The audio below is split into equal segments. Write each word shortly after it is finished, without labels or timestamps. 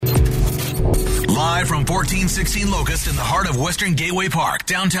Live from 1416 Locust in the heart of Western Gateway Park,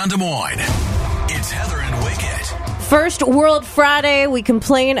 downtown Des Moines. It's Heather and Wicket. First World Friday, we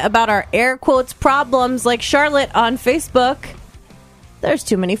complain about our air quotes problems like Charlotte on Facebook. There's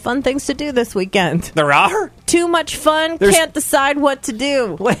too many fun things to do this weekend. There are? Too much fun, can't decide what to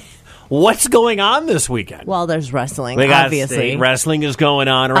do. What's going on this weekend? Well, there's wrestling, We got obviously. state wrestling is going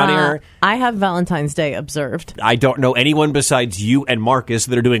on around here. I have Valentine's Day observed. I don't know anyone besides you and Marcus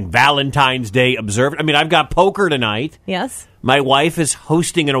that are doing Valentine's Day observed. I mean, I've got poker tonight. Yes? My wife is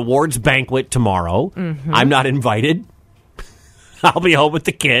hosting an awards banquet tomorrow. Mm-hmm. I'm not invited. I'll be home with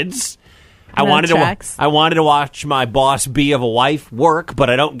the kids. I wanted to watch my boss bee of a wife work, but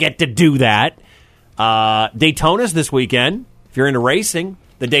I don't get to do that. Daytona's this weekend. If you're into racing,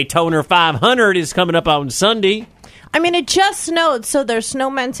 the Daytona 500 is coming up on Sunday. I mean, it just snowed, so there's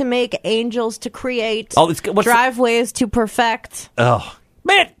snowmen to make, angels to create, what's driveways to perfect. Oh,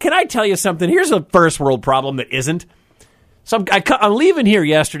 man, can I tell you something? Here's a first world problem that isn't. So I'm leaving here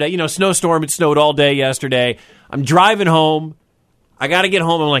yesterday. You know, snowstorm. It snowed all day yesterday. I'm driving home. I got to get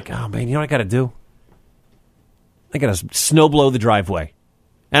home. I'm like, oh, man, you know what I got to do? I got to snow blow the driveway.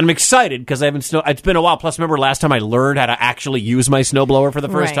 And I'm excited because I haven't it's been a while. Plus, remember last time I learned how to actually use my snowblower for the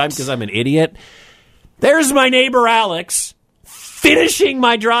first time because I'm an idiot? There's my neighbor Alex finishing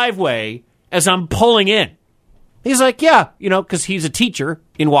my driveway as I'm pulling in. He's like, yeah, you know, because he's a teacher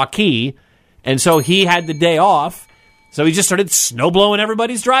in Waukee. And so he had the day off. So he just started snow blowing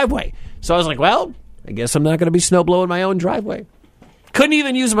everybody's driveway. So I was like, well, I guess I'm not going to be snow blowing my own driveway. Couldn't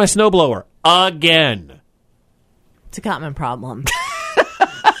even use my snowblower again. It's a common problem.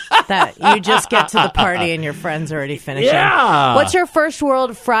 That you just get to the party and your friends already finishing. Yeah. What's your first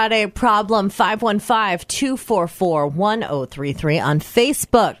World Friday problem? 515-244-1033 on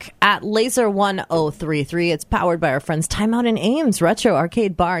Facebook at Laser1033. It's powered by our friends Time Out in Ames, Retro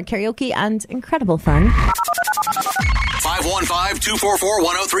Arcade Bar, Karaoke, and incredible fun.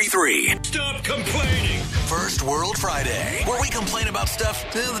 515-244-1033. Stop complaining. First World Friday, where we complain about stuff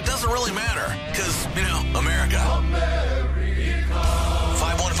that doesn't really matter. Because, you know, America.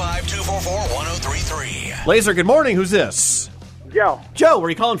 515-244-1033. Laser, good morning. Who's this? Joe. Joe, where are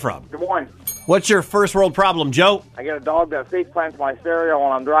you calling from? Good morning. What's your first world problem, Joe? I got a dog that face plants my stereo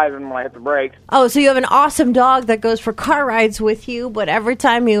when I'm driving when I hit the brakes. Oh, so you have an awesome dog that goes for car rides with you, but every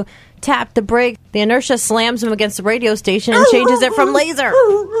time you tap the brake, the inertia slams him against the radio station and changes it from Laser.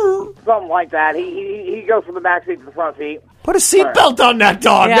 Something like that. He goes from the back seat to the front seat. Put a seatbelt on that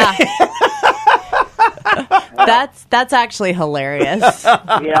dog. Yeah. That's actually hilarious.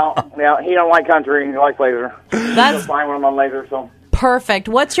 Yeah, he don't like country. He likes laser. That's fine when I'm on laser. So perfect.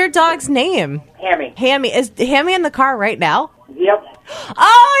 What's your dog's name? Hammy. Hammy. Is Hammy in the car right now? Yep. Oh,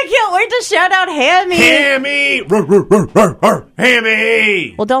 I can't wait to shout out Hammy. Hammy!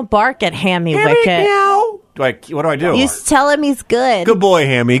 Hammy! Well, don't bark at Hammy, Hammy, Wicket. meow. What do I do? You tell him he's good. Good boy,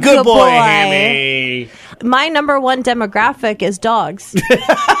 Hammy. Good boy, Hammy. My number one demographic is dogs.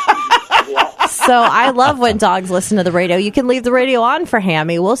 So I love when dogs listen to the radio. You can leave the radio on for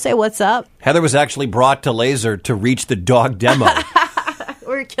Hammy. We'll say what's up. Heather was actually brought to Laser to reach the dog demo.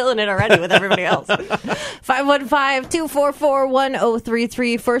 We're killing it already with everybody else.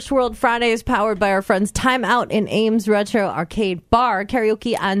 515-244-1033. First World Friday is powered by our friends Time Out in Ames, Retro Arcade Bar,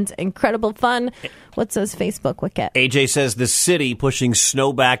 Karaoke, and incredible fun. What says Facebook, Wicket? AJ says the city pushing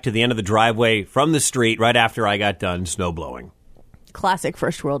snow back to the end of the driveway from the street right after I got done snow blowing. Classic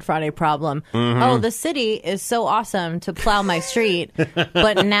First World Friday problem. Mm-hmm. Oh, the city is so awesome to plow my street,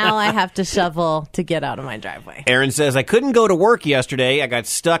 but now I have to shovel to get out of my driveway. Aaron says, I couldn't go to work yesterday. I got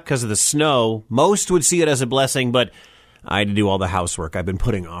stuck because of the snow. Most would see it as a blessing, but I had to do all the housework I've been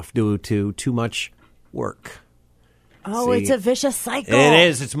putting off due to too much work. Oh, it's a vicious cycle. It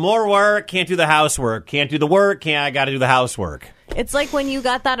is. It's more work. Can't do the housework. Can't do the work. I got to do the housework. It's like when you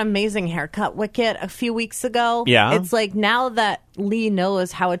got that amazing haircut, Wicket, a few weeks ago. Yeah. It's like now that Lee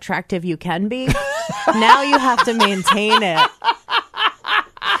knows how attractive you can be, now you have to maintain it.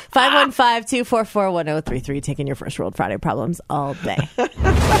 515-244-1033, taking your First World Friday problems all day.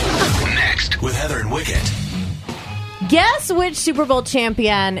 Next, with Heather and Wicket. Guess which Super Bowl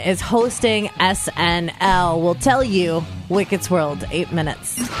champion is hosting SNL? We'll tell you. Wicket's World, 8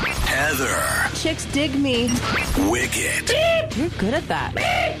 minutes. Heather. Chicks dig me. Wicket. You're good at that.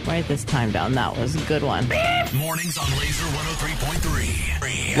 Write this time down. That was a good one. Mornings on Laser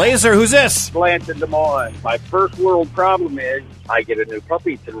 103.3. Laser, who's this? Lance in Des Moines. My first world problem is I get a new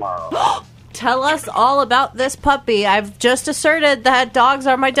puppy tomorrow. Tell us all about this puppy. I've just asserted that dogs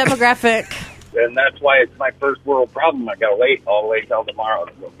are my demographic. And that's why it's my first world problem. I got to wait all the way till tomorrow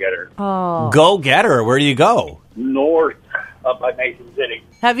to go get her. Oh. Go get her. Where do you go? North. up by Mason City.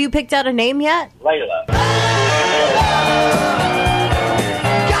 Have you picked out a name yet? Layla.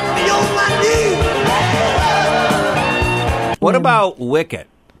 What about Wicket?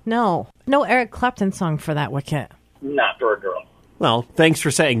 No. No Eric Clapton song for that, Wicket. Not for a girl. Well, thanks for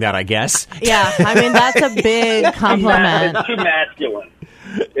saying that, I guess. Yeah, I mean, that's a big compliment. It's too masculine.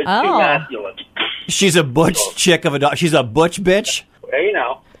 It's too Oh. masculine. She's a butch chick of a dog. She's a butch bitch. Hey, you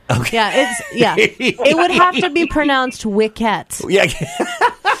know. Yeah, it would have to be pronounced Wicket. Yeah.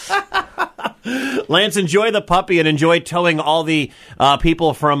 Lance, enjoy the puppy and enjoy towing all the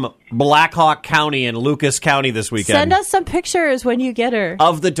people from Blackhawk County and Lucas County this weekend. Send us some pictures when you get her.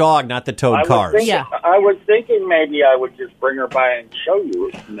 Of the dog, not the towed cars. Yeah. I was thinking maybe I would just bring her by and show you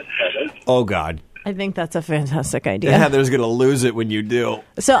instead of. Oh, God. I think that's a fantastic idea. Heather's going to lose it when you do.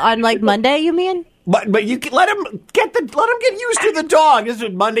 So on like Monday, you mean? But you can let him get used to the dog. Is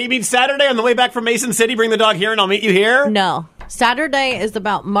it Monday? You mean Saturday on the way back from Mason City? Bring the dog here and I'll meet you here? No. Saturday is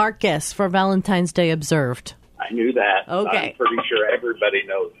about Marcus for Valentine's Day observed. I knew that. Okay. I'm pretty sure everybody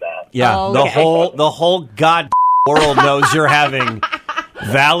knows that. Yeah, Okay. the whole god world knows you're having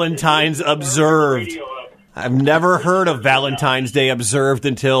Valentine's observed. I've never heard of Valentine's Day observed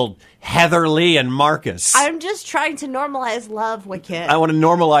until Heather Lee and Marcus. I'm just trying to normalize love, Wicket. I want to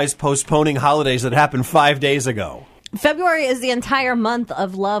normalize postponing holidays that happened 5 days ago. February is the entire month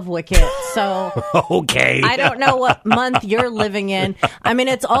of love, Wicket. So Okay. I don't know what month you're living in. I mean,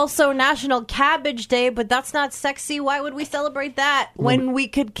 it's also National Cabbage Day, but that's not sexy. Why would we celebrate that when we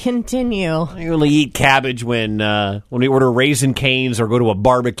could continue? I only eat cabbage when we order Raisin Cane's or go to a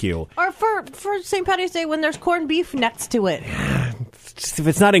barbecue. Or for St. Patty's Day when there's corned beef next to it. Just, if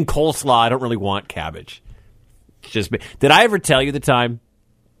it's not in coleslaw, I don't really want cabbage. Did I ever tell you the time?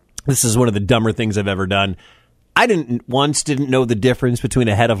 This is one of the dumber things I've ever done. I didn't know the difference between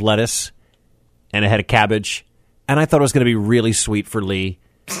a head of lettuce and a head of cabbage, and I thought it was going to be really sweet for Lee.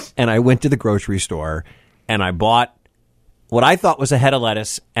 And I went to the grocery store and I bought what I thought was a head of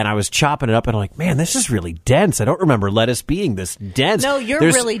lettuce, and I was chopping it up, and I'm like, man, this is really dense. I don't remember lettuce being this dense. No, you're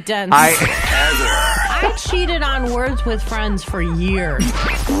really dense. I cheated on Words with Friends for years.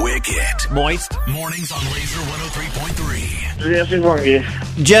 Wicket. Moist. Mornings on Laser 103.3.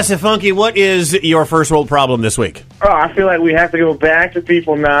 Jesse Funky, what is your first world problem this week? Oh, I feel like we have to go back to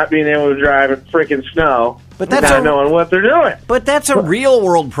people not being able to drive in freaking snow. But that's not knowing what they're doing. But that's a real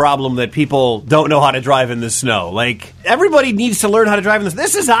world problem that people don't know how to drive in the snow. Like, everybody needs to learn how to drive in this.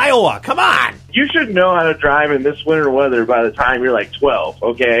 This is Iowa. Come on. You should know how to drive in this winter weather by the time you're like 12,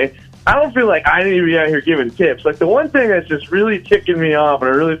 okay? I don't feel like I need to be out here giving tips. Like, the one thing that's just really ticking me off, and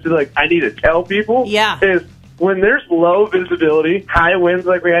I really feel like I need to tell people, is when there's low visibility, high winds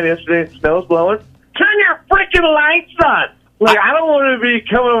like we had yesterday, and snow's blowing, turn your freaking lights on. Like, I don't want to be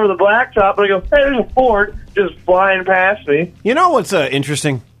coming over the blacktop and I go, hey, there's a Ford just flying past me. You know what's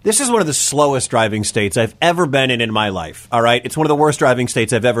interesting? This is one of the slowest driving states I've ever been in my life, all right? It's one of the worst driving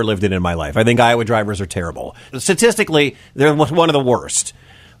states I've ever lived in my life. I think Iowa drivers are terrible. Statistically, they're one of the worst.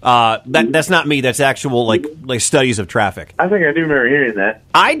 That's not me. That's actual, like studies of traffic. I think I do remember hearing that.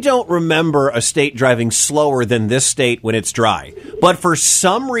 I don't remember a state driving slower than this state when it's dry. But for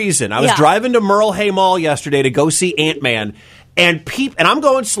some reason, I was driving to Merle Hay Mall yesterday to go see Ant-Man, and I'm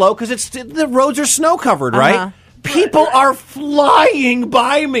going slow because the roads are snow covered, right? People are flying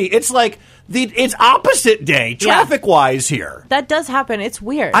by me. It's like it's opposite day traffic wise here. That does happen. It's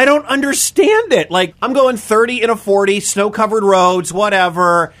weird. I don't understand it. Like, I'm going 30 in a 40, snow covered roads,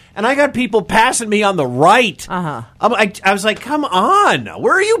 whatever, and I got people passing me on the right. I was like, come on,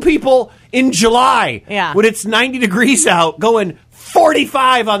 where are you people in July? When it's 90 degrees out, going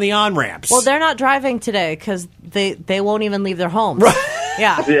 45 on the on ramps. Well, they're not driving today because they won't even leave their homes.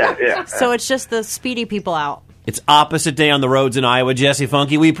 Yeah. So it's just the speedy people out. It's opposite day on the roads in Iowa. Jesse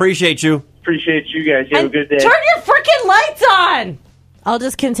Funky, we appreciate you. Appreciate you guys. You have a good day. Turn your freaking lights on! I'll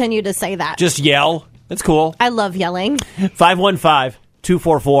just continue to say that. Just yell. That's cool. I love yelling.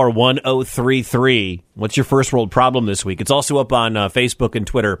 515-244-1033. What's your first world problem this week? It's also up on Facebook and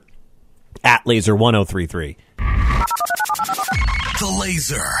Twitter at Laser1033. The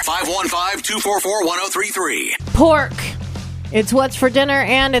Laser. 515-244-1033. Pork. It's what's for dinner,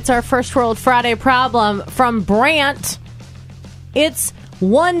 and it's our First World Friday problem from Brant. It's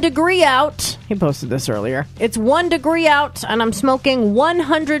 1 degree out. He posted this earlier. It's 1 degree out, and I'm smoking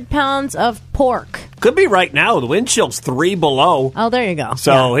 100 pounds of pork. Could be right now. The wind chill's 3 below. Oh, there you go.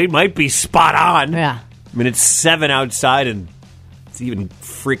 So he might be spot on. Yeah. I mean, it's 7 outside, and it's even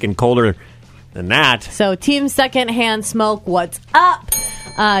freaking colder than that. So Team Secondhand Smoke, what's up?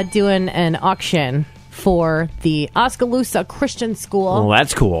 Doing an auction for the Oskaloosa Christian School. Well,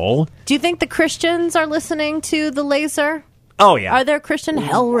 that's cool. Do you think the Christians are listening to the Laser? Oh, yeah. Are there Christian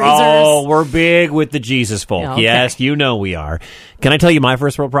hellraisers? Oh, we're big with the Jesus folk. Okay. Yes, you know we are. Can I tell you my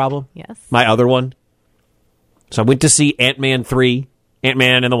first world problem? Yes. My other one? So I went to see Ant-Man 3,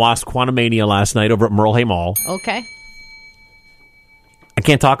 Ant-Man and the Wasp Quantumania last night over at Merle Hay Mall. Okay. I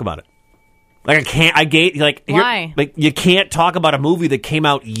can't talk about it. Why? You can't talk about a movie that came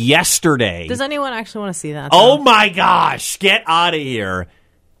out yesterday. Does anyone actually want to see that? Oh my gosh, get out of here.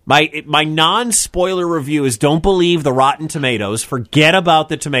 My non-spoiler review is don't believe the Rotten Tomatoes. Forget about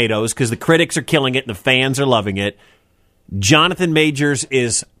the tomatoes because the critics are killing it and the fans are loving it. Jonathan Majors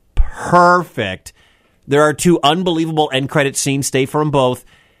is perfect. There are 2 unbelievable end credit scenes. Stay for them both.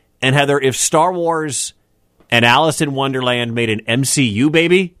 And Heather, if Star Wars and Alice in Wonderland made an MCU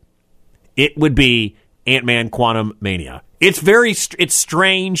baby, it would be Ant-Man Quantumania. It's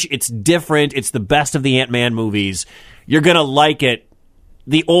strange. It's different. It's the best of the Ant-Man movies. You're going to like it.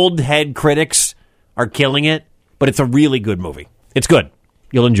 The old head critics are killing it, but it's a really good movie. It's good.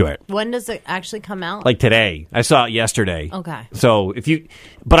 You'll enjoy it. When does it actually come out? Like today. I saw it yesterday. Okay. So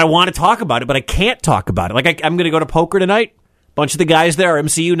but I want to talk about it, but I can't talk about it. Like I'm going to go to poker tonight. Bunch of the guys there are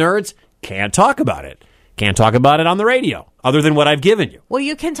MCU nerds. Can't talk about it. Can't talk about it on the radio, other than what I've given you. Well,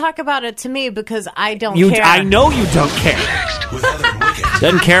 you can talk about it to me because I don't care. I know you don't care. Next with Heather and Wicket.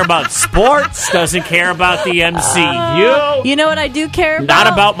 Doesn't care about sports. Doesn't care about the MCU. You know what I do care about?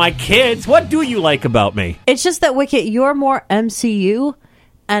 Not about my kids. What do you like about me? It's just that, Wicket, you're more MCU,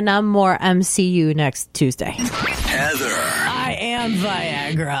 and I'm more MCU next Tuesday. Heather. I am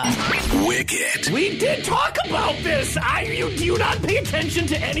Viagra. Wicket. We did talk about this. Do you not pay attention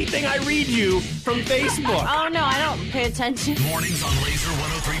to anything I read you from Facebook? Oh, no, I don't pay attention. Mornings on Laser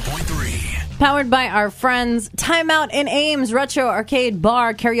 103.3. Powered by our friends Time Out in Ames, Retro Arcade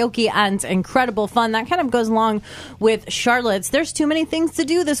Bar, Karaoke, and Incredible Fun. That kind of goes along with Charlotte's. There's too many things to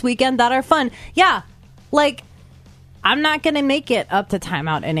do this weekend that are fun. Yeah, like, I'm not going to make it up to Time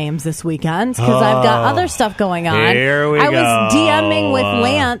Out in Ames this weekend because I've got other stuff going on. Here we I go. was DMing with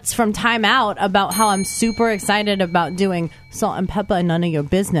Lance from Time Out about how I'm super excited about doing Salt and Pepper and None of Your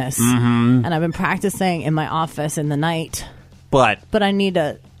Business. Mm-hmm. And I've been practicing in my office in the night. But I need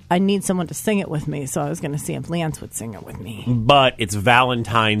someone to sing it with me, so I was going to see if Lance would sing it with me. But it's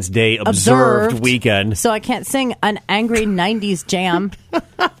Valentine's Day observed weekend. So I can't sing an angry 90s jam.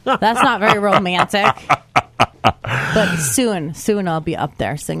 That's not very romantic. But soon I'll be up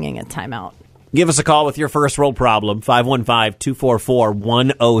there singing at Time Out. Give us a call with your first world problem,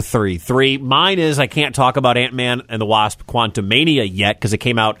 515-244-1033. Mine is I can't talk about Ant-Man and the Wasp Quantumania yet because it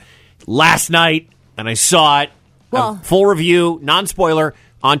came out last night, and I saw it. Well, full review, non-spoiler,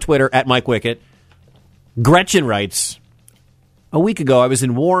 on Twitter, at Mike Wicket. Gretchen writes, a week ago I was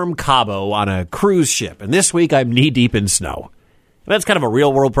in warm Cabo on a cruise ship, and this week I'm knee-deep in snow. That's kind of a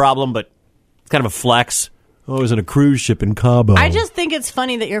real-world problem, but it's kind of a flex. I was in a cruise ship in Cabo. I just think it's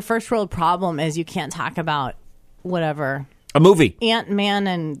funny that your first world problem is you can't talk about whatever. A movie. Ant-Man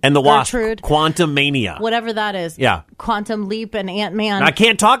and the Gertrude. Wasp. Quantumania. Whatever that is. Yeah. Quantum Leap and Ant-Man. I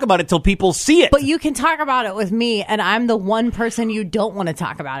can't talk about it till people see it. But you can talk about it with me, and I'm the one person you don't want to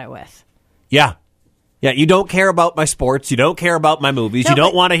talk about it with. Yeah. Yeah, you don't care about my sports. You don't care about my movies. No, you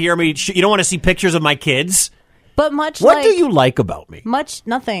don't want to hear me. You don't want to see pictures of my kids. But much What do you like about me?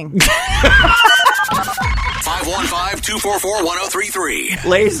 Nothing. 515-244-1033.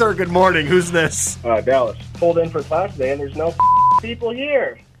 Laser, good morning. Who's this? Dallas. Pulled in for class today, and there's no people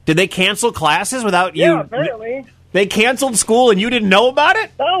here. Did they cancel classes without you? Yeah, apparently. They canceled school and you didn't know about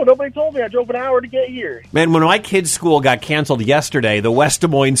it? No, nobody told me. I drove an hour to get here. Man, when my kids' school got canceled yesterday, the West Des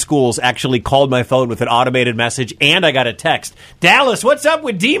Moines schools actually called my phone with an automated message, and I got a text. Dallas, what's up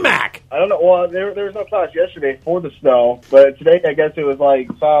with DMAC? I don't know. Well, there was no class yesterday for the snow, but today I guess it was like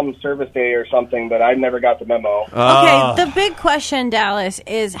some service day or something, but I never got the memo. Okay, the big question, Dallas,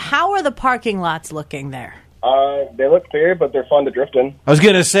 is how are the parking lots looking there? They look clear, but they're fun to drift in. I was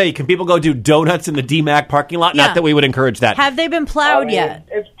going to say, can people go do donuts in the DMAC parking lot? Yeah. Not that we would encourage that. Have they been plowed yet?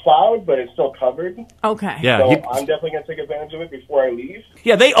 It's plowed, but it's still covered. Okay. Yeah. So I'm definitely going to take advantage of it before I leave.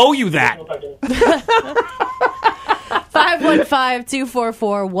 Yeah, they owe you that.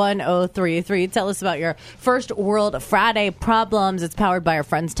 515-244-1033. Tell us about your first World Friday problems. It's powered by our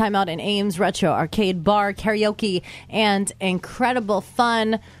friends Time Out in Ames, Retro Arcade Bar, Karaoke, and Incredible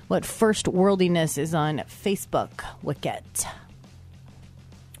Fun. What first worldiness is on Facebook, Wicket?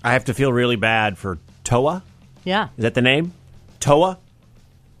 I have to feel really bad for Toa. Yeah. Is that the name? Toa?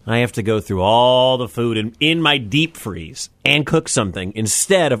 I have to go through all the food in my deep freeze and cook something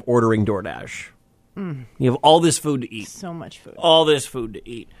instead of ordering DoorDash. You have all this food to eat. So much food. All this food to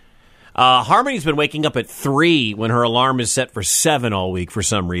eat. Harmony's been waking up at 3 when her alarm is set for 7 all week for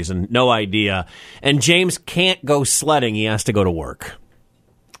some reason. No idea. And James can't go sledding. He has to go to work.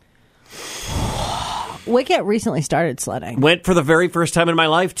 Wicket recently started sledding. Went for the very first time in my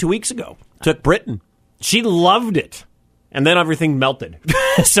life 2 weeks ago. Took Britain. She loved it. And then everything melted.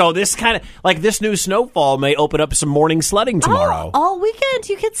 So this kind of, like this new snowfall may open up some morning sledding tomorrow. All weekend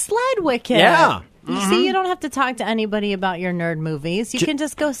you could sled, Wicket. Yeah. You see, you don't have to talk to anybody about your nerd movies. You can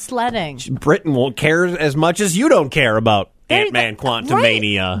just go sledding. Britain won't care as much as you don't care about Ant-Man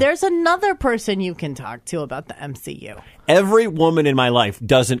Quantumania. Right. There's another person you can talk to about the MCU. Every woman in my life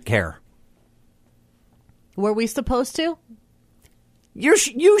doesn't care. Were we supposed to? You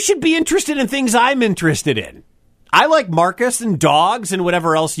should be interested in things I'm interested in. I like Marcus and dogs and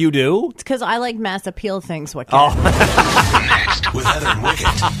whatever else you do. It's because I like mass appeal things, Wicket. Oh. Next with Heather and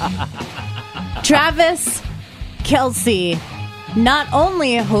Wicket. Travis Kelce not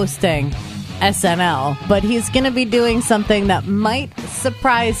only hosting SNL, but he's going to be doing something that might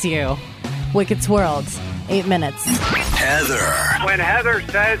surprise you. Wicket's World, 8 minutes. Heather. When Heather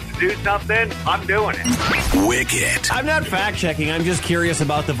says to do something, I'm doing it. Wicket. I'm not fact-checking. I'm just curious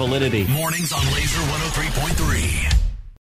about the validity. Mornings on Laser 103.3.